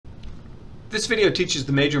This video teaches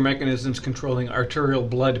the major mechanisms controlling arterial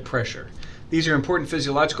blood pressure. These are important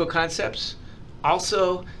physiological concepts.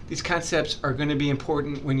 Also, these concepts are going to be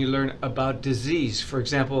important when you learn about disease. For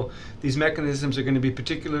example, these mechanisms are going to be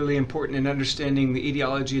particularly important in understanding the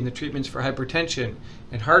etiology and the treatments for hypertension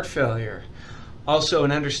and heart failure. Also,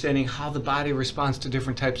 in understanding how the body responds to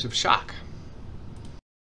different types of shock.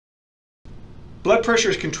 Blood pressure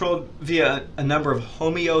is controlled via a number of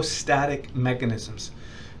homeostatic mechanisms.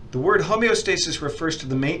 The word homeostasis refers to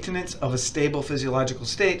the maintenance of a stable physiological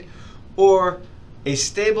state or a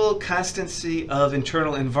stable constancy of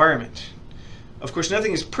internal environment. Of course,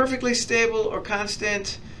 nothing is perfectly stable or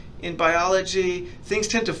constant in biology. Things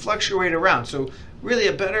tend to fluctuate around. So really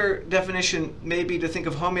a better definition may be to think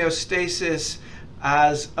of homeostasis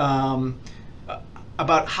as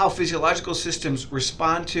about how physiological systems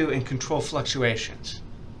respond to and control fluctuations.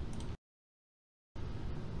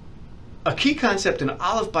 A key concept in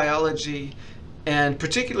all of biology, and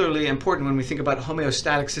particularly important when we think about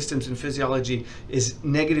homeostatic systems in physiology, is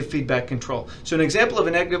negative feedback control. So an example of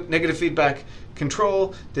a negative feedback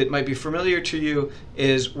control that might be familiar to you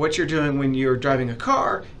is what you're doing when you're driving a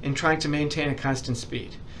car and trying to maintain a constant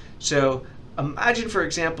speed. So imagine, for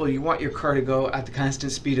example, you want your car to go at the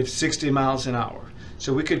constant speed of 60 miles an hour.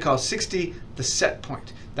 So we could call 60 the set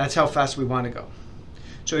point. That's how fast we want to go.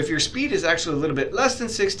 So if your speed is actually a little bit less than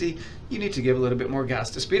 60, you need to give a little bit more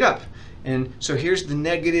gas to speed up. And so here's the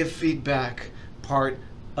negative feedback part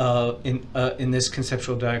in this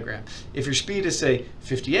conceptual diagram. If your speed is, say,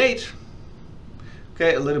 58,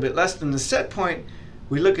 okay, a little bit less than the set point,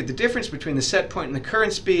 we look at the difference between the set point and the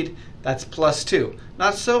current speed. That's +2.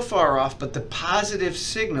 Not so far off, but the positive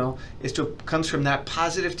signal comes from that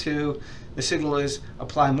 +2. The signal is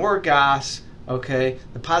apply more gas. Okay,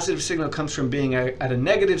 the positive signal comes from being at a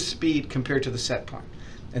negative speed compared to the set point.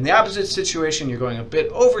 In the opposite situation, you're going a bit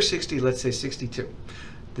over 60, let's say 62.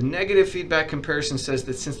 The negative feedback comparison says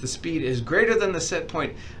that since the speed is greater than the set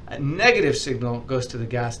point, a negative signal goes to the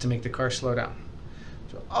gas to make the car slow down.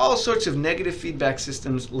 So all sorts of negative feedback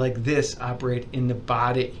systems like this operate in the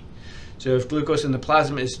body. So if glucose in the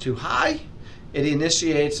plasma is too high, it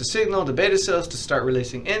initiates a signal to beta cells to start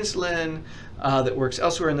releasing insulin that works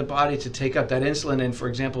elsewhere in the body to take up that insulin and, for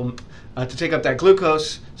example, to take up that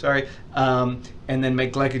glucose, and then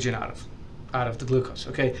make glycogen out of the glucose.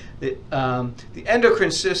 Okay, the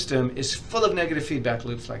endocrine system is full of negative feedback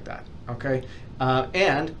loops like that. Okay,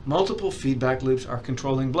 and multiple feedback loops are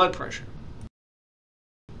controlling blood pressure.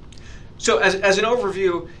 So as an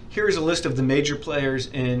overview, here is a list of the major players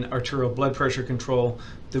in arterial blood pressure control.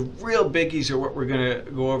 The real biggies are what we're going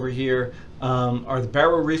to go over here, are the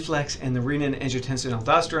Baroreflex and the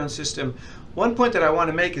Renin-Angiotensin-Aldosterone System. One point that I want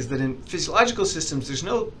to make is that in physiological systems, there's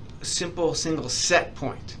no simple single set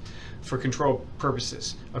point for control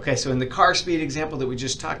purposes. Okay, so in the car speed example that we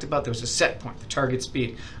just talked about, there was a set point, the target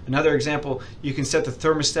speed. Another example, you can set the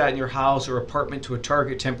thermostat in your house or apartment to a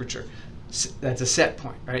target temperature. That's a set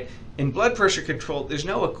point, right? In blood pressure control, there's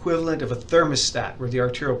no equivalent of a thermostat where the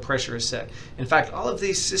arterial pressure is set. In fact, all of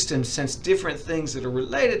these systems sense different things that are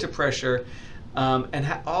related to pressure, and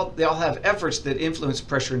they all have efforts that influence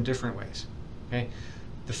pressure in different ways. Okay?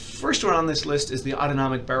 The first one on this list is the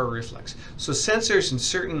autonomic baroreflex. So sensors in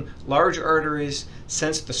certain large arteries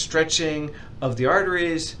sense the stretching of the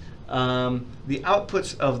arteries. The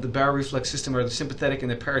outputs of the baroreflex system are the sympathetic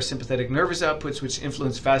and the parasympathetic nervous outputs, which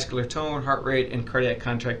influence vascular tone, heart rate, and cardiac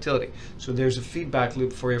contractility. So there's a feedback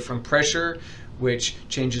loop for you from pressure, which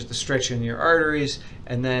changes the stretch in your arteries,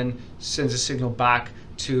 and then sends a signal back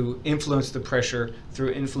to influence the pressure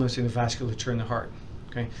through influencing the vasculature in the heart.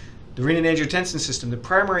 Okay. The renin-angiotensin system. The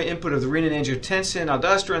primary input of the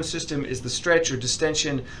renin-angiotensin-aldosterone system is the stretch or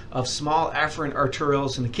distension of small afferent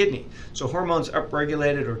arterioles in the kidney. So hormones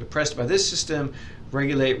upregulated or depressed by this system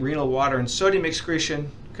regulate renal water and sodium excretion.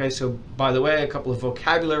 Okay, so by the way, a couple of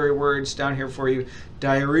vocabulary words down here for you.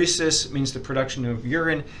 Diuresis means the production of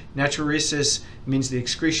urine. Natriuresis means the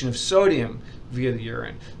excretion of sodium via the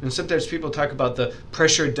urine. And sometimes people talk about the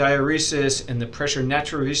pressure diuresis and the pressure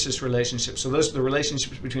natriuresis relationship. So those are the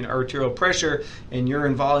relationships between arterial pressure and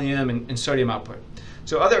urine volume and sodium output.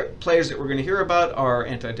 So other players that we're going to hear about are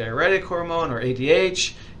antidiuretic hormone, or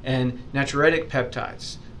ADH, and natriuretic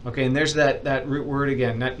peptides. Okay, and there's that root word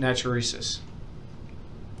again, natriuresis.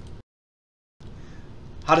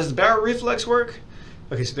 How does the baroreflex work?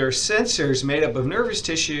 Okay, so there are sensors made up of nervous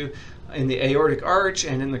tissue in the aortic arch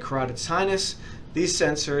and in the carotid sinus. These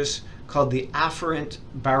sensors, called the afferent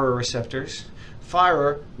baroreceptors,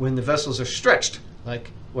 fire when the vessels are stretched,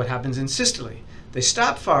 like what happens in systole. They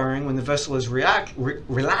stop firing when the vessel is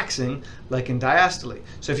relaxing, like in diastole.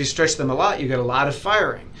 So if you stretch them a lot, you get a lot of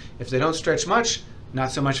firing. If they don't stretch much,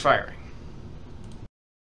 not so much firing.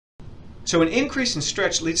 So an increase in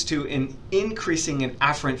stretch leads to an increasing in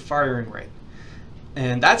afferent firing rate.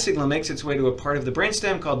 And that signal makes its way to a part of the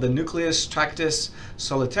brainstem called the nucleus tractus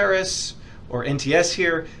solitarius, or NTS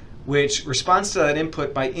here, which responds to that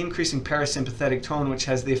input by increasing parasympathetic tone, which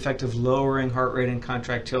has the effect of lowering heart rate and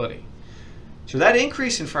contractility. So that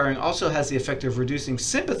increase in firing also has the effect of reducing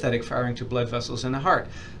sympathetic firing to blood vessels in the heart.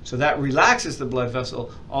 So that relaxes the blood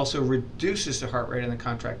vessel, also reduces the heart rate and the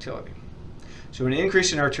contractility. So an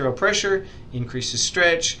increase in arterial pressure increases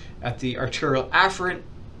stretch at the arterial afferent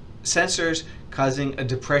sensors, causing a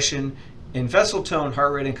depression in vessel tone,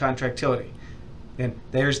 heart rate, and contractility. And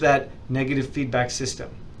there's that negative feedback system,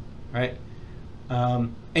 right?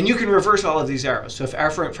 And you can reverse all of these arrows. So if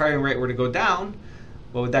afferent firing rate were to go down,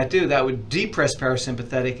 what would that do? That would depress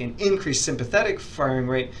parasympathetic and increase sympathetic firing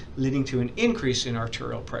rate, leading to an increase in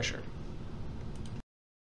arterial pressure.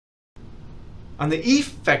 On the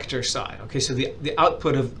effector side, okay, so the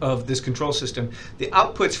output of this control system, the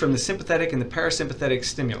outputs from the sympathetic and the parasympathetic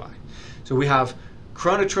stimuli. So we have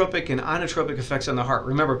chronotropic and inotropic effects on the heart.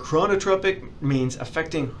 Remember, chronotropic means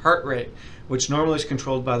affecting heart rate, which normally is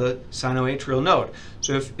controlled by the sinoatrial node.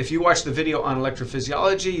 So if you watch the video on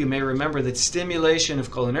electrophysiology, you may remember that stimulation of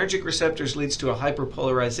cholinergic receptors leads to a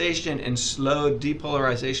hyperpolarization and slow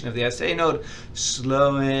depolarization of the SA node,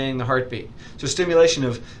 slowing the heartbeat. So stimulation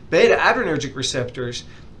of beta adrenergic receptors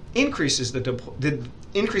increases the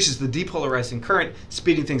depolarizing current,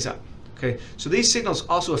 speeding things up. Okay, so these signals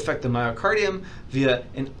also affect the myocardium via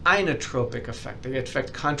an inotropic effect. They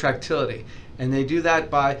affect contractility, and they do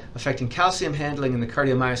that by affecting calcium handling in the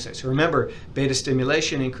cardiomyocytes. So remember, beta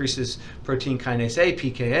stimulation increases protein kinase A,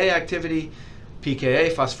 PKA activity.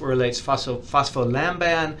 PKA phosphorylates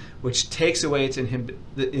phospholamban, which takes away its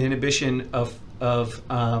inhibition of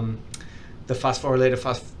the phosphorylated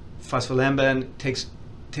phospholamban,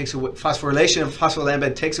 phosphorylation of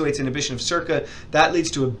phospholamban takes away its inhibition of SERCA. That leads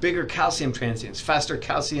to a bigger calcium transience, faster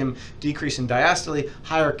calcium decrease in diastole,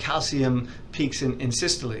 higher calcium peaks in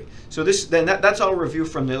systole. So that's all review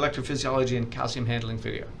from the electrophysiology and calcium handling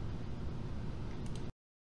video.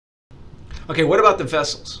 Okay, what about the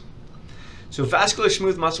vessels? So vascular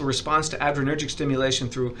smooth muscle responds to adrenergic stimulation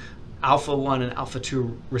through alpha-1 and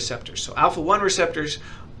alpha-2 receptors. So alpha-1 receptors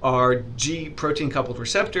are G protein coupled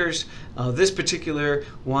receptors. This particular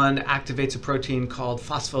one activates a protein called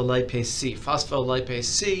phospholipase C. Phospholipase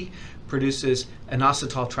C produces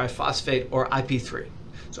inositol triphosphate, or IP3.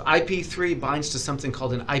 So IP3 binds to something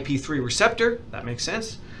called an IP3 receptor, that makes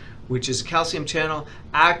sense, which is a calcium channel.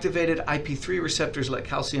 Activated IP3 receptors let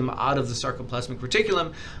calcium out of the sarcoplasmic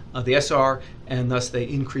reticulum, the SR, and thus they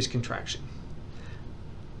increase contraction.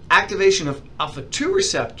 Activation of alpha-2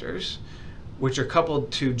 receptors, which are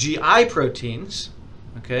coupled to GI proteins,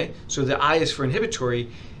 okay, so the I is for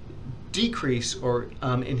inhibitory, decrease or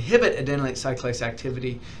inhibit adenylate cyclase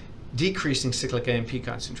activity, decreasing cyclic AMP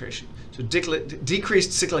concentration. So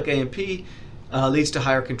decreased cyclic AMP leads to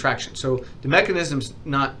higher contraction. So the mechanism's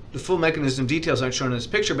not, the full mechanism details aren't shown in this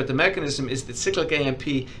picture, but the mechanism is that cyclic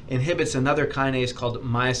AMP inhibits another kinase called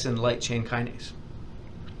myosin light chain kinase.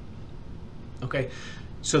 Okay.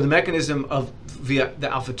 So the mechanism of via the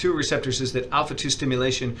alpha-2 receptors is that alpha-2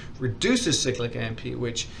 stimulation reduces cyclic AMP,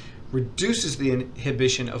 which reduces the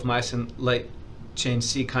inhibition of myosin light chain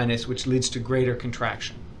C kinase, which leads to greater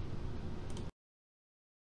contraction.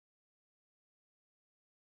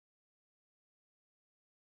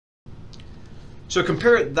 So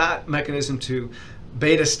compare that mechanism to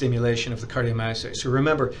beta stimulation of the cardiomyocyte. So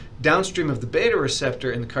remember, downstream of the beta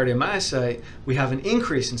receptor in the cardiomyocyte, we have an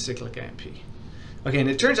increase in cyclic AMP. Okay, and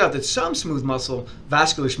it turns out that some smooth muscle,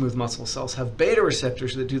 vascular smooth muscle cells have beta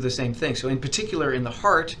receptors that do the same thing. So in particular in the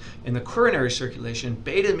heart, in the coronary circulation,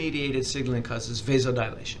 beta-mediated signaling causes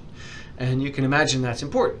vasodilation. And you can imagine that's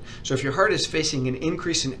important. So if your heart is facing an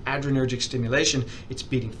increase in adrenergic stimulation, it's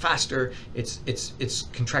beating faster, it's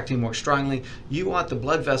contracting more strongly, you want the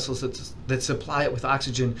blood vessels that supply it with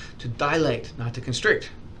oxygen to dilate, not to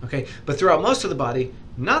constrict. Okay, but throughout most of the body,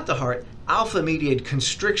 not the heart, alpha-mediated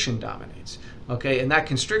constriction dominates. Okay, and that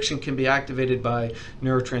constriction can be activated by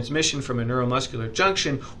neurotransmission from a neuromuscular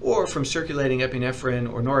junction or from circulating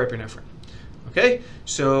epinephrine or norepinephrine. Okay,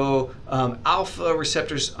 so alpha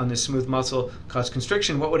receptors on this smooth muscle cause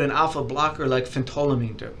constriction. What would an alpha blocker like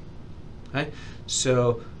phentolamine do? Okay,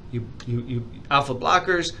 so alpha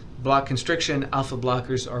blockers block constriction. Alpha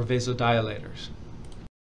blockers are vasodilators.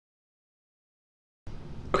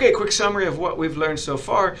 Okay, quick summary of what we've learned so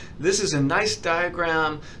far. This is a nice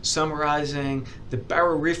diagram summarizing the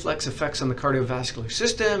baroreflex effects on the cardiovascular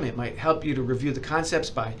system. It might help you to review the concepts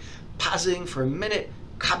by pausing for a minute,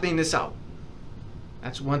 copying this out.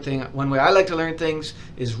 That's one way I like to learn things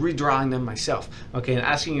is redrawing them myself. Okay, and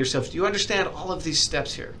asking yourself, do you understand all of these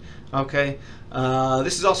steps here? Okay,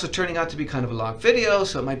 this is also turning out to be kind of a long video,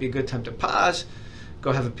 so it might be a good time to pause,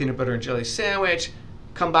 go have a peanut butter and jelly sandwich,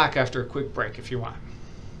 come back after a quick break if you want.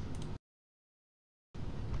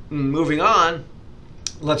 Moving on,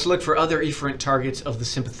 let's look for other efferent targets of the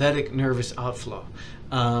sympathetic nervous outflow.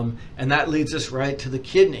 And that leads us right to the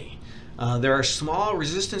kidney. There are small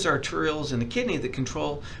resistance arterioles in the kidney that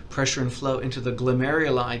control pressure and flow into the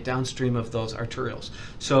glomeruli downstream of those arterioles.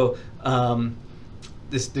 So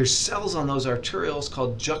there's cells on those arterioles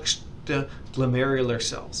called juxtaglomerular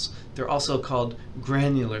cells. They're also called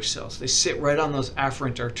granular cells. They sit right on those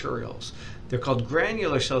afferent arterioles. They're called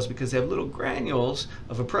granular cells because they have little granules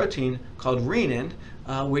of a protein called renin,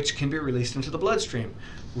 which can be released into the bloodstream.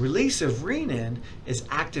 Release of renin is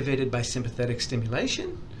activated by sympathetic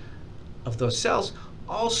stimulation of those cells,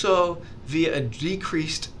 also via a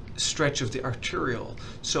decreased stretch of the arteriole.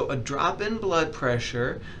 So a drop in blood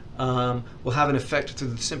pressure will have an effect through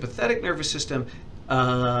the sympathetic nervous system,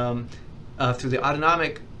 through the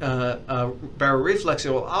autonomic baroreflex. It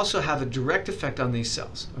will also have a direct effect on these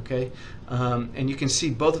cells, okay? And you can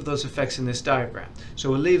see both of those effects in this diagram.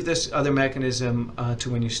 So we'll leave this other mechanism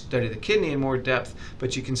to when you study the kidney in more depth,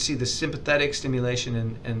 but you can see the sympathetic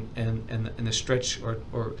stimulation and the stretch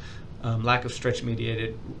or lack of stretch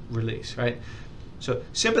mediated release, right? So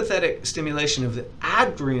sympathetic stimulation of the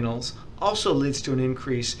adrenals also leads to an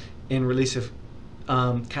increase in release of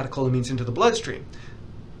catecholamines into the bloodstream.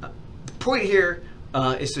 The point here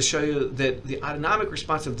is to show you that the autonomic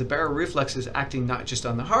response of the baroreflex is acting not just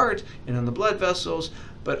on the heart and on the blood vessels,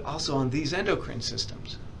 but also on these endocrine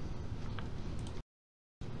systems.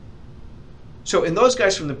 So, and those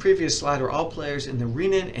guys from the previous slide are all players in the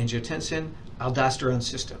Renin-Angiotensin-Aldosterone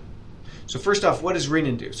System. So first off, what does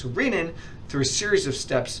renin do? So renin, through a series of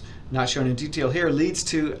steps not shown in detail here, leads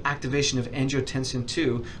to activation of angiotensin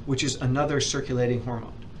II, which is another circulating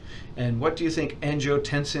hormone. And what do you think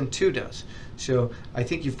angiotensin II does? So I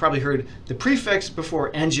think you've probably heard the prefix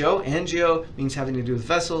before angio. Angio means having to do with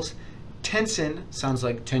vessels. Tensin sounds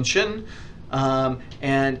like tension.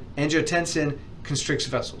 And angiotensin constricts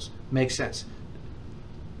vessels. Makes sense.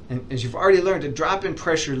 And as you've already learned, a drop in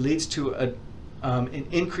pressure leads to an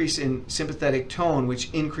increase in sympathetic tone, which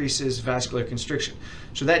increases vascular constriction.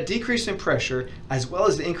 So that decrease in pressure, as well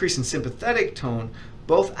as the increase in sympathetic tone,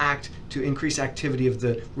 both act to increase activity of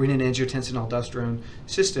the renin-angiotensin-aldosterone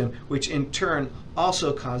system, which in turn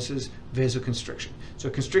also causes vasoconstriction. So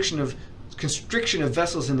constriction of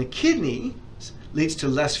vessels in the kidney leads to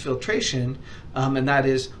less filtration, and that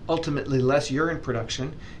is ultimately less urine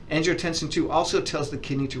production. Angiotensin II also tells the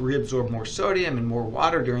kidney to reabsorb more sodium and more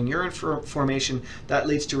water during urine formation. That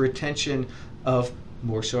leads to retention of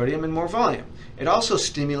more sodium and more volume. It also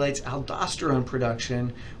stimulates aldosterone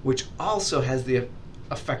production, which also has the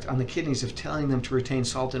effect on the kidneys of telling them to retain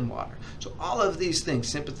salt and water. So all of these things,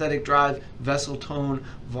 sympathetic drive, vessel tone,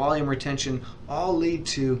 volume retention, all lead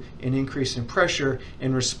to an increase in pressure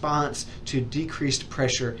in response to decreased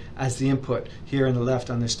pressure as the input here on the left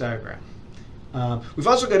on this diagram. We've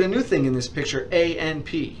also got a new thing in this picture,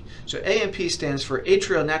 ANP. So ANP stands for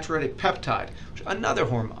atrial natriuretic peptide, which is another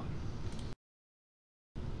hormone.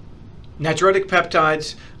 Natriuretic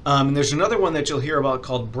peptides, and there's another one that you'll hear about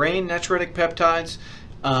called brain natriuretic peptides.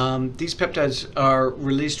 These peptides are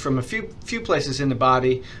released from a few places in the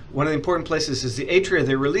body. One of the important places is the atria.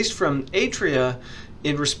 They're released from atria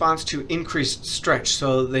in response to increased stretch.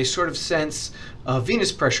 So they sort of sense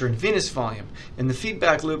venous pressure and venous volume. And the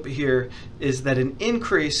feedback loop here is that an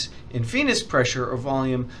increase in venous pressure or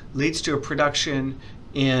volume leads to a production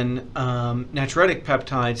in natriuretic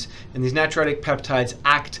peptides. And these natriuretic peptides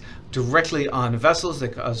act directly on vessels. They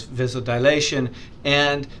cause vasodilation,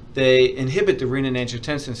 and they inhibit the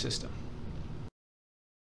renin-angiotensin system.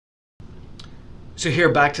 So here,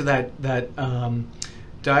 back to that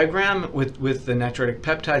diagram with the natriuretic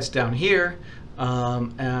peptides down here.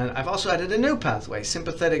 And I've also added a new pathway.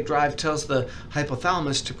 Sympathetic drive tells the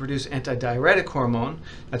hypothalamus to produce antidiuretic hormone.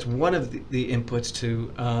 That's one of the inputs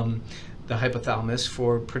to the hypothalamus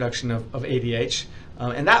for production of ADH.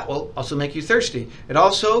 And that will also make you thirsty. It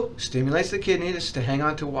also stimulates the kidneys to hang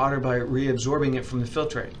on to water by reabsorbing it from the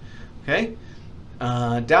filtrate. Okay?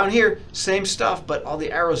 Down here, same stuff, but all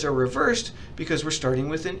the arrows are reversed because we're starting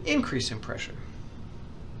with an increase in pressure.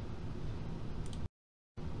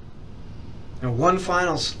 Now, one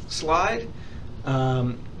final slide.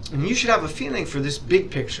 And you should have a feeling for this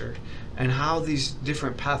big picture and how these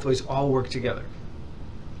different pathways all work together.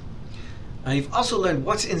 You've also learned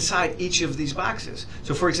what's inside each of these boxes.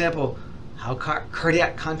 So for example, how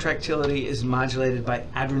cardiac contractility is modulated by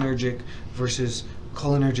adrenergic versus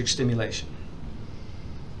cholinergic stimulation.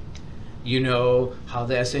 You know how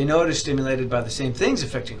the SA node is stimulated by the same things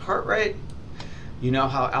affecting heart rate. You know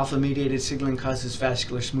how alpha-mediated signaling causes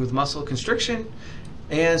vascular smooth muscle constriction,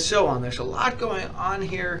 and so on. There's a lot going on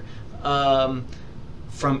here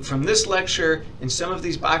from this lecture. In some of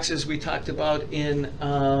these boxes we talked about in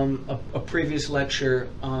a previous lecture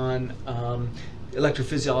on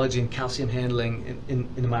electrophysiology and calcium handling in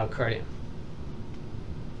the myocardium.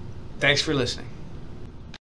 Thanks for listening.